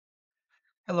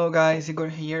Hello guys, Igor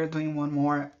here doing one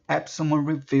more AppSumo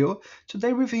review.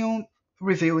 Today reviewing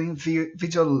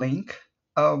Videolinq,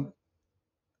 a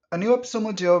new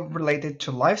AppSumo deal related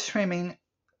to live streaming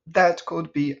that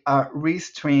could be a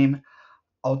Restream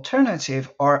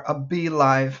alternative or a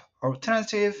BeLive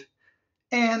alternative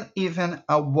and even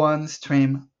a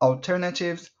OneStream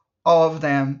alternative, all of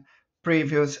them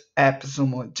previous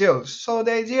AppSumo deals. So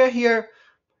the idea here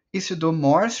is to do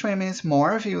more streamings,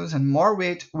 more views, and more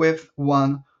reach with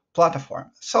one platform.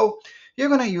 So you're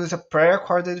gonna use a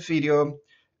pre-recorded video,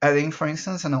 adding, for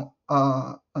instance, an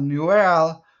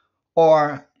URL,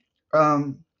 or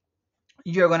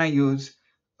you're gonna use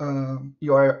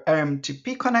your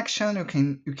RMTP connection.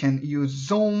 You can use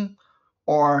Zoom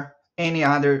or any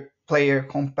other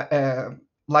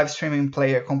live streaming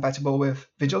player compatible with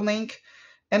Videolinq,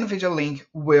 and Videolinq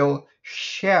will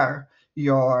share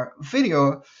your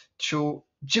video to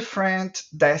different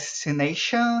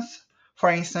destinations, for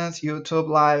instance, YouTube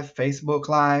Live, Facebook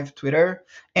Live, Twitter,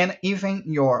 and even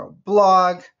your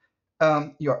blog,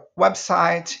 your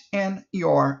website, and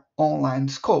your online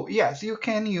school. Yes, you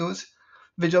can use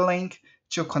Videolinq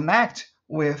to connect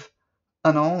with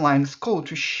an online school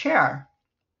to share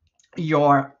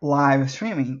your live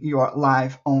streaming, your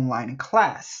live online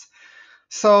class.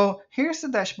 So here's the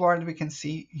dashboard we can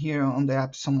see here on the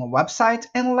AppSumo website,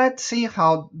 and let's see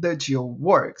how the deal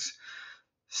works.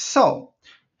 So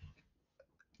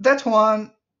that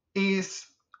one is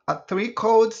a 3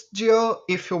 codes deal.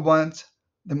 If you want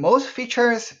the most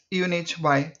features, you need to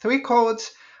buy 3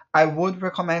 codes. I would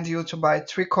recommend you to buy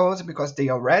 3 codes because they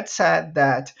already said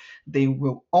that they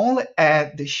will only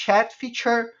add the chat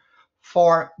feature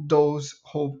for those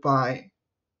who buy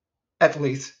at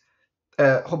least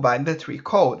who buy the 3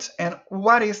 codes. And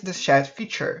what is the chat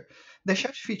feature? The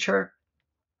chat feature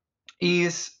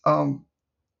is a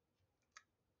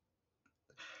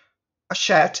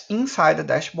chat inside the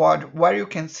dashboard where you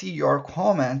can see your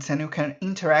comments and you can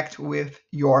interact with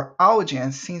your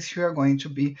audience, since you are going to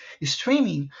be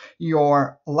streaming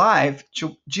your live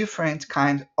to different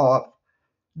kind of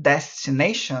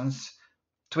destinations,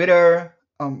 Twitter,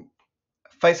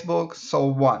 Facebook,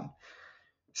 so on.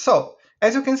 So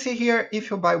as you can see here,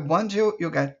 if you buy one deal, you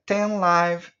get 10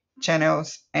 live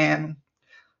channels and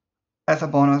as a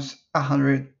bonus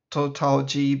 100 total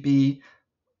GB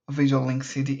Videolinq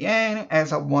CDN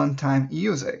as a one-time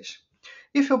usage.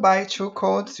 If you buy 2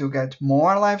 codes, you get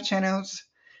more live channels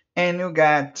and you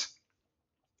get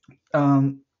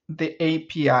the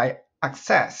API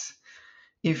access.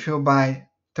 If you buy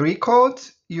 3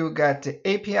 codes, you get the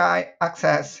API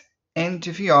access and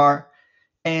DVR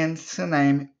and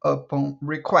CNAME upon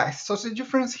request. So the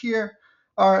difference here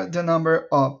are the number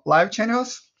of live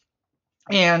channels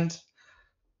and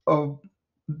of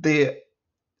the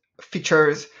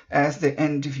features as the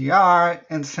NDVR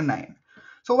and CNAME.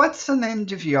 So what's an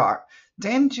NDVR? The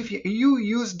NDVR, you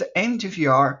use the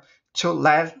NDVR to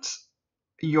let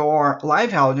your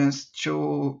live audience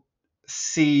to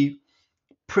see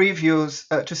previews,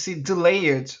 to see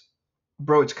delayed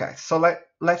broadcasts. So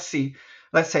let's see,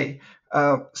 let's say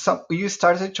you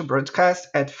started to broadcast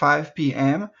at 5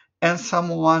 p.m. and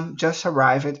someone just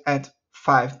arrived at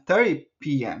 5:30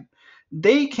 p.m.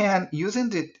 They can, using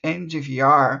the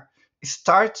NDVR,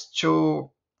 start to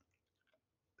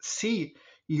see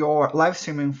your live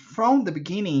streaming from the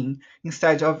beginning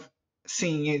instead of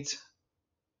seeing it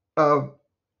uh,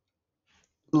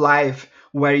 live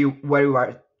where you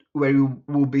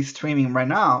will be streaming right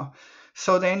now.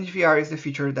 So the NVR is the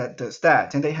feature that does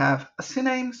that, and they have a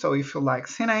CNAME. So if you like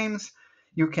CNAMEs,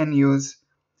 you can use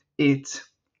it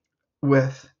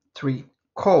with 3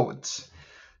 codes.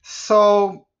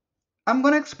 So I'm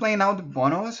gonna explain now the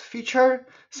bonus feature.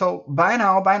 So by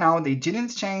now, they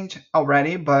didn't change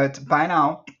already, but by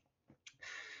now,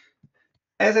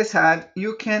 as I said,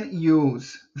 you can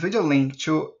use Videolinq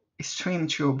to stream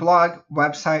to your blog,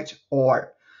 website,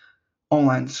 or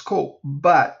online school.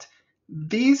 But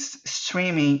this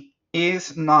streaming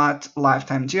is not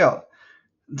lifetime deal.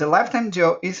 The lifetime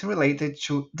deal is related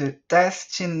to the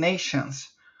destinations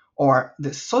or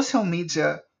the social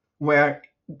media where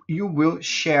you will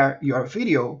share your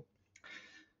video.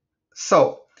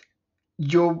 So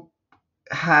you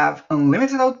have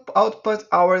unlimited output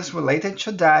hours related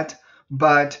to that,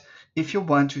 but if you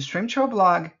want to stream to your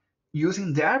blog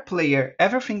using their player,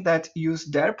 everything that use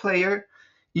their player,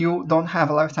 you don't have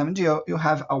a lifetime deal. You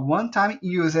have a one-time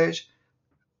usage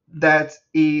that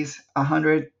is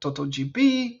 100 total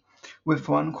GB with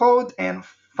 1 code and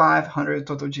 500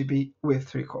 total GB with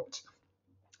 3 codes.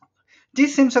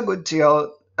 This seems a good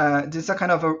deal. This is a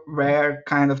kind of a rare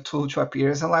kind of tool to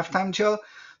appear as a lifetime deal.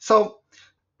 So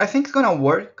I think it's gonna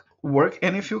work work.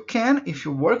 And if if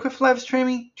you work with live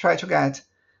streaming, try to get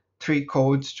 3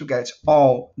 codes to get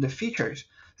all the features.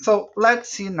 So let's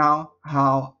see now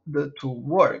how the tool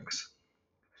works.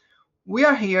 We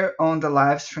are here on the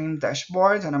Livestream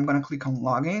Dashboard, and I'm going to click on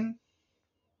Login.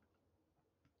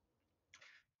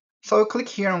 So click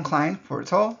here on Client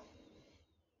Portal.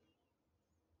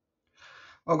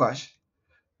 Oh gosh,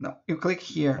 no, you click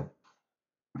here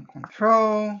on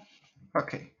Control.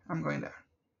 Okay, I'm going there.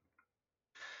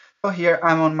 So here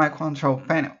I'm on my control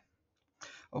panel.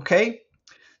 Okay,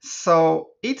 so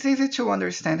it's easy to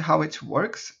understand how it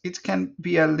works. It can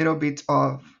be a little bit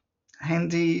of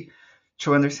handy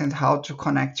to understand how to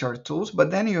connect your tools, but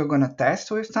then you're going to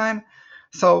test with time.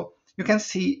 So you can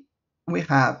see we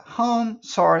have home,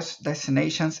 source,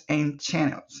 destinations, and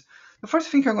channels. The first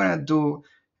thing you're going to do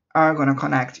are going to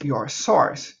connect your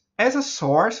source. As a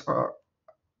source, or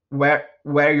where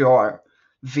your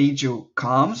video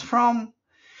comes from,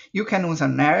 you can use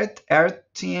an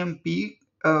RTMP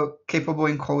capable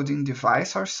encoding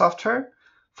device or software.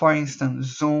 For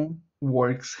instance, Zoom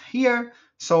works here.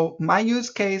 So my use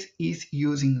case is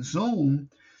using Zoom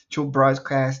to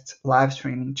broadcast live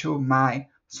streaming to my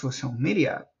social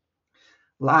media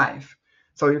live.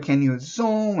 So you can use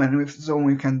Zoom, and with Zoom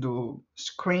you can do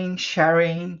screen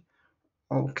sharing.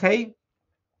 Okay,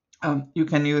 you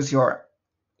can use your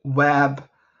web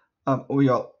or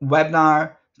your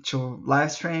webinar to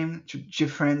live stream to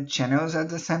different channels at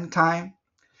the same time.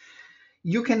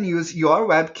 You can use your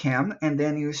webcam and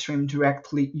then you stream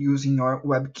directly using your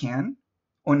webcam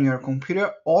on your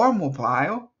computer or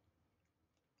mobile.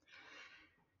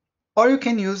 Or you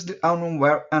can use the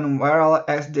URL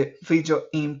as the video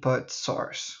input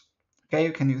source. Okay,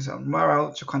 you can use an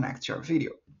URL to connect your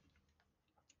video.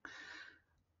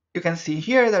 You can see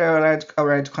here that I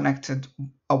already connected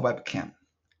a webcam.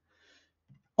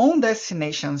 On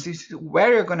destinations is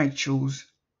where you're going to choose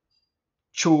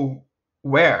to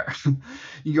where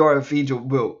your video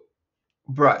will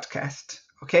broadcast.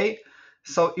 Okay,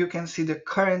 so you can see the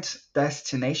current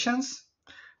destinations.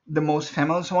 The most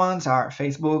famous ones are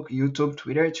Facebook, YouTube,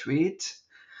 Twitter,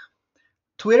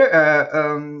 Twitter,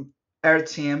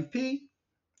 RTMP.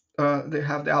 They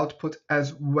have the output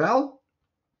as well,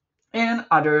 and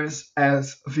others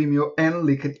as Vimeo and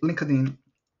LinkedIn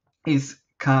is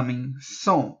coming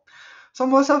soon. So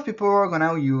most of people are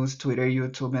gonna use Twitter,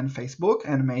 YouTube, and Facebook,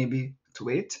 and maybe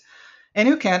Tweet. And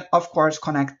you can, of course,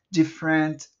 connect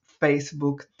different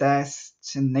Facebook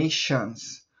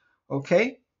destinations.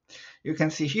 Okay, you can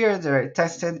see here that I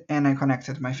tested and I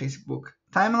connected my Facebook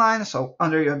timeline. So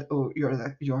under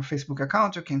your Facebook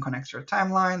account, you can connect your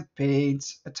timeline,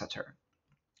 page, etc.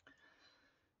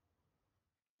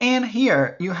 And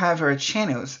here you have your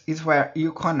channels, is where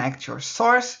you connect your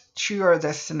source to your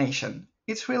destination.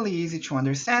 It's really easy to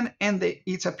understand, and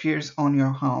it appears on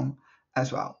your home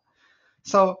as well.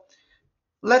 So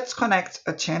let's connect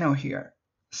a channel here.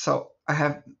 So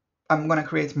I'm gonna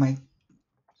create my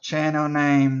channel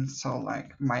name, so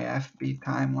like my FB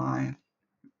timeline,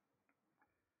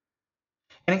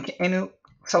 and you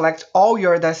select all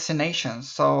your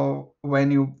destinations. So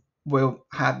when you will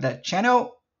have that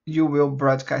channel, you will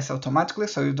broadcast automatically,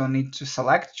 so you don't need to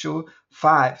select 2,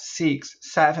 5, 6,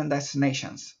 7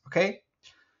 destinations. Okay,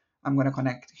 I'm gonna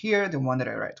connect here the one that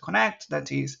I write connect,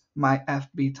 that is my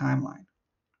FB timeline.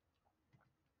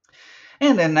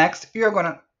 And then next, you're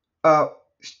gonna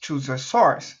choose your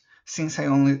source. Since I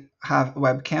only have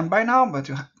webcam by now, but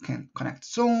you can connect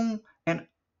Zoom and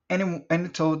any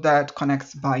tool that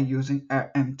connects by using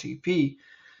RMTP.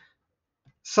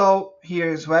 So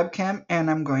here's webcam, and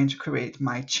I'm going to create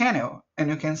my channel, and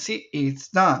you can see it's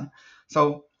done.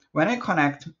 So when I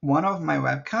connect one of my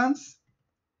webcams,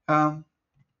 and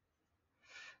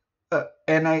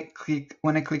when I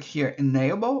click here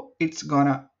enable, it's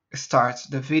gonna start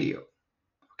the video.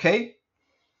 Okay.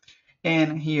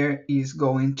 And here is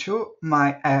going to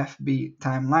my FB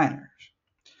timeliners.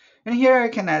 And here I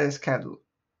can add a schedule.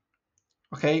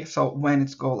 Okay, so when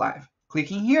it's go live.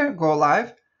 Clicking here, go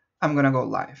live, I'm gonna go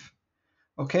live.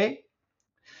 Okay,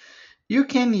 you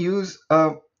can use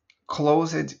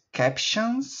closed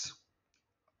captions.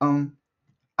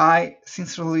 I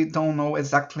sincerely don't know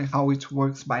exactly how it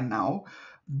works by now,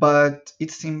 but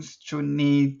it seems to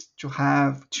need to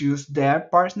use their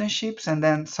partnerships, and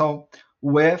then so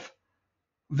with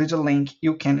Videolinq,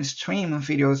 you can stream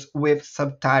videos with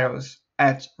subtitles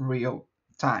at real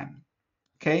time.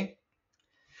 Okay?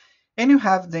 And you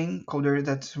have the encoder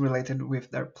that's related with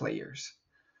their players.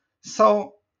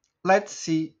 So let's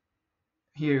see.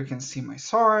 Here you can see my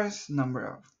source, number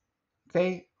of,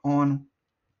 okay, on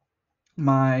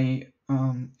my,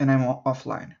 and I'm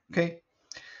offline. Okay?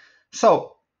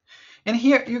 So And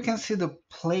here you can see the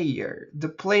player. The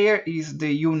player is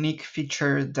the unique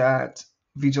feature that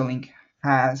Videolinq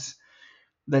has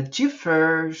that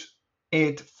differs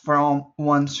it from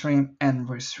OneStream and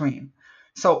Restream.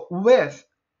 So with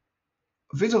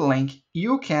Videolinq,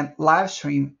 you can live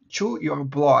stream to your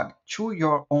blog, to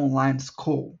your online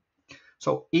school.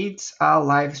 So it's a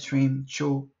live stream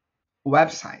to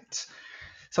websites.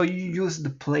 So you use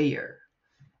the player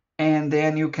and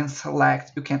then you can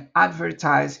select, you can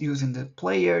advertise using the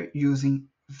player, using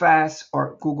VAS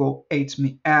or Google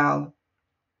HTML.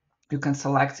 You can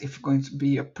select if it's going to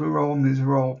be a pre-roll,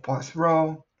 mid-roll,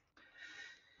 post-roll.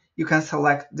 You can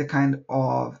select the kind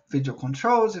of video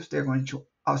controls, if they're going to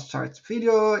start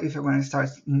video, if you're going to start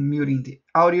muting the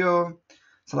audio,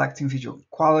 selecting video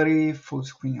quality, full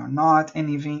screen or not, and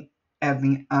even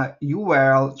adding a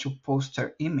URL to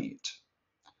poster image.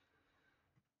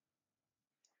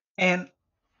 And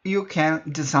you can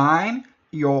design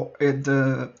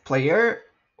the player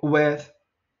with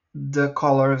the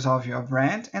colors of your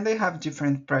brand, and they have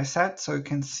different presets, so you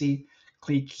can see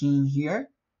clicking here.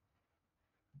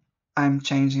 I'm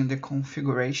changing the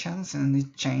configurations and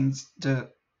it changed the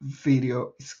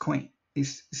video scheme.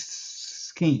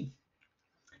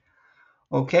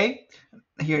 Okay,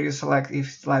 here you select if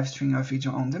it's live stream or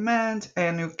video on demand,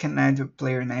 and you can add your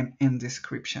player name and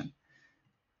description.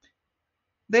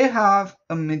 They have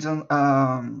a middle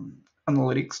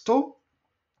analytics tool,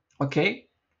 okay,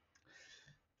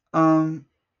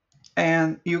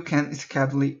 and you can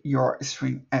schedule your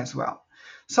stream as well.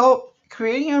 So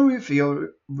creating a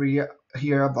review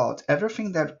here about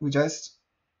everything that we just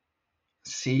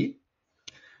see.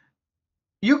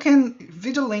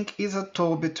 Videolinq is a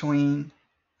tool between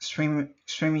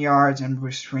StreamYard and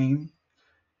Restream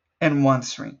and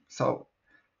OneStream. So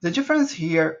the difference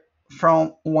here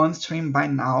from OneStream by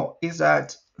now is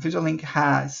that Videolinq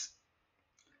has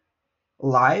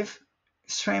live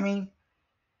streaming,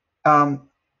 and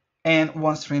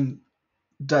OneStream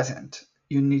doesn't.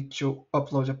 You need to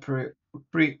upload a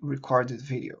pre-recorded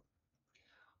video.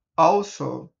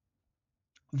 Also,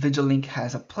 Videolinq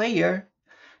has a player,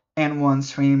 and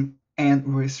OneStream and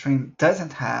Restream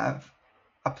doesn't have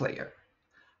a player.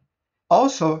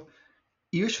 Also,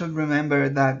 you should remember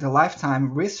that the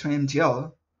lifetime Restream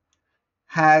deal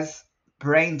has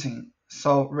branding,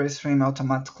 so Restream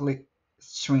automatically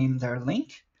stream their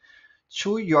link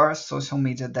to your social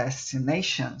media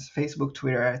destinations, Facebook,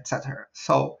 Twitter, etc.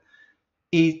 So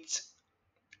it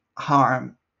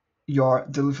harm your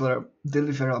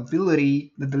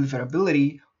deliverability, the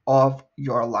deliverability of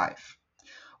your life.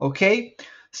 Okay,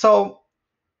 so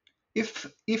if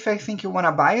I think you want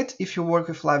to buy it, if you work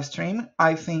with live stream,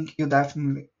 I think you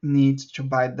definitely need to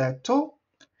buy that tool.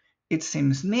 It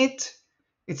seems neat,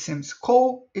 it seems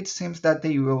cool, it seems that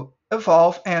they will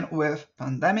evolve, and with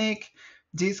pandemic,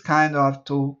 this kind of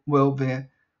tool will be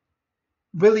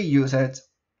really used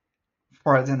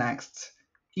for the next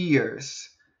years.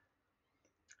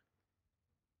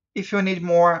 If you need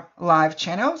more live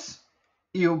channels,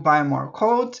 you buy more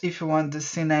codes. If you want the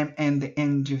CNAME and the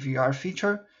NDVR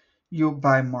feature, you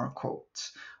buy more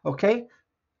codes. Okay?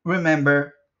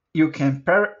 Remember, you can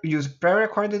use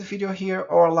pre-recorded video here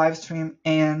or live stream,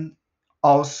 and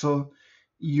also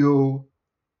you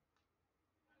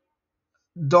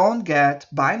don't get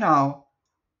by now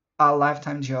a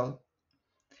lifetime deal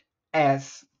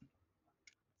as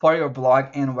for your blog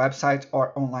and website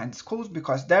or online schools,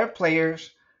 because their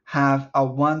players have a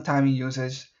one-time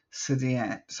usage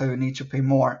CDN, so you need to pay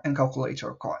more and calculate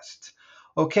your cost.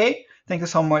 Okay, thank you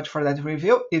so much for that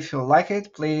review. If you like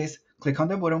it, please click on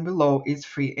the button below. It's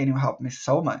free and you help me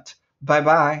so much. Bye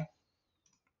bye.